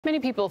Many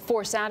people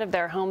forced out of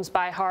their homes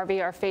by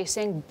Harvey are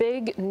facing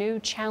big new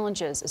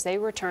challenges as they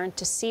return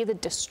to see the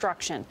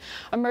destruction.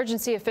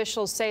 Emergency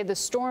officials say the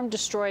storm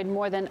destroyed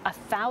more than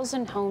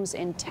 1,000 homes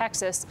in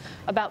Texas.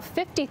 About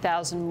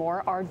 50,000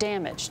 more are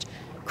damaged.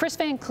 Kris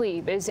Van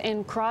Cleave is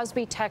in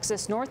Crosby,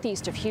 Texas,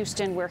 northeast of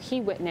Houston, where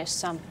he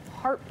witnessed some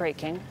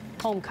heartbreaking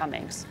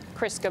homecomings.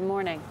 Kris, good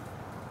morning.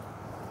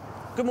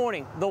 Good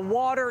morning. The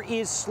water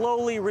is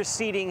slowly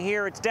receding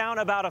here. It's down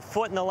about a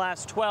foot in the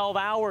last 12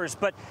 hours,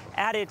 but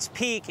at its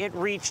peak, it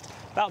reached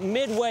about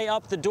midway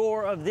up the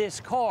door of this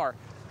car.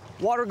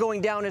 Water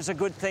going down is a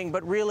good thing,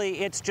 but really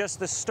it's just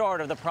the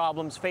start of the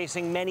problems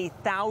facing many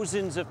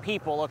thousands of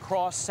people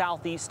across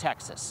southeast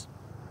Texas.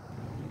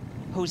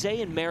 Jose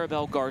and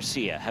Maribel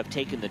Garcia have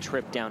taken the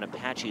trip down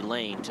Apache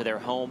Lane to their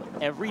home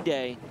every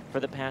day for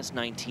the past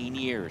 19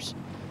 years.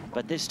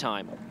 But this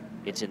time,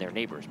 it's in their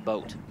neighbor's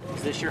boat.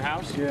 Is this your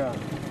house? Yeah,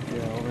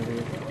 over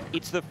here.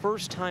 It's the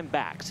first time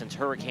back since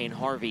Hurricane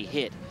Harvey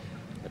hit,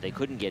 but they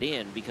couldn't get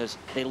in because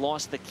they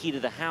lost the key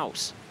to the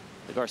house.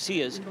 The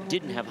Garcias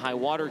didn't have high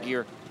water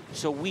gear,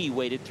 so we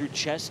waded through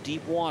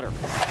chest-deep water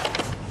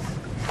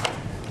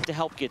to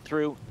help get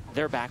through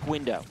their back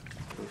window.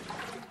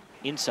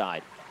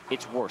 Inside,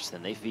 it's worse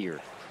than they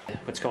feared.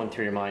 What's going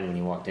through your mind when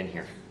you walked in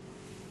here?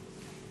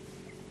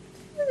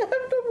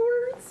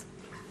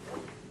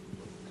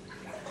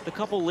 The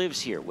couple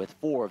lives here with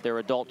 4 of their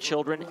adult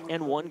children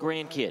and 1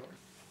 grandkid.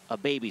 A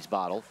baby's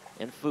bottle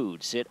and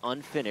food sit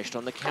unfinished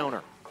on the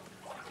counter.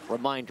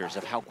 Reminders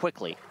of how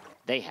quickly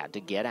they had to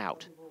get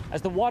out.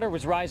 As the water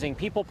was rising,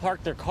 people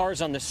parked their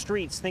cars on the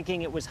streets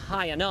thinking it was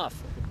high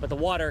enough, but the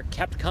water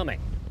kept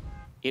coming.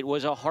 It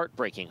was a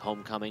heartbreaking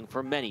homecoming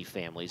for many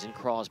families in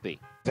Crosby.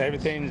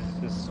 Everything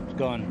is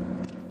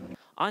gone.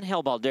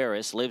 Angel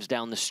Balderas lives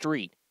down the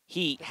street.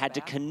 He had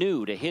to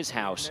canoe to his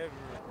house.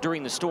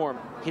 During the storm,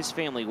 his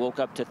family woke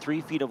up to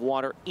 3 feet of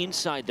water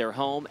inside their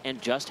home and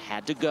just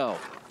had to go.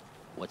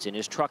 What's in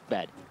his truck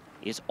bed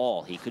is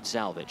all he could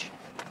salvage.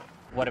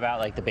 What about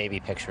like the baby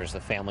pictures,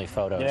 the family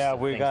photos? Yeah,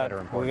 we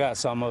got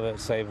some of it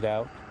saved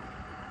out,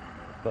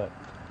 but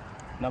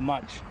not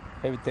much.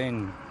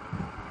 Everything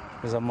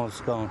is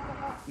almost gone.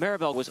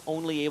 Maribel was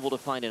only able to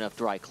find enough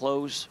dry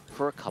clothes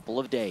for a couple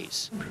of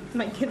days.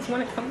 My kids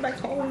want to come back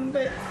home,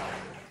 but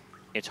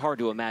it's hard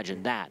to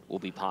imagine that will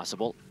be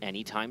possible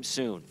anytime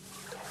soon.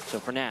 So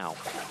for now,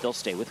 they'll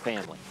stay with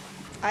family.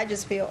 I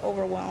just feel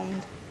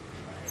overwhelmed,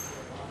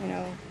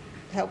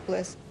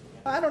 helpless.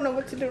 I don't know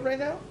what to do right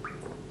now.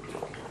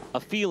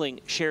 A feeling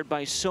shared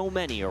by so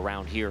many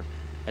around here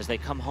as they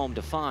come home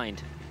to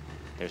find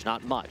there's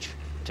not much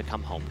to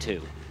come home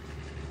to.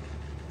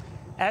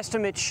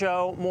 Estimates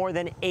show more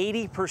than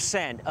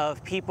 80%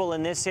 of people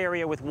in this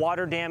area with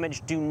water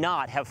damage do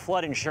not have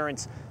flood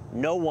insurance.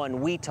 No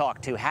one we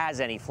talk to has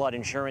any flood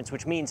insurance,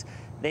 which means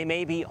they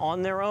may be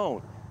on their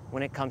own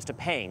when it comes to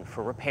paying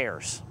for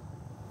repairs.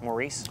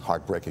 Maurice?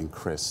 Heartbreaking,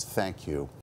 Kris. Thank you.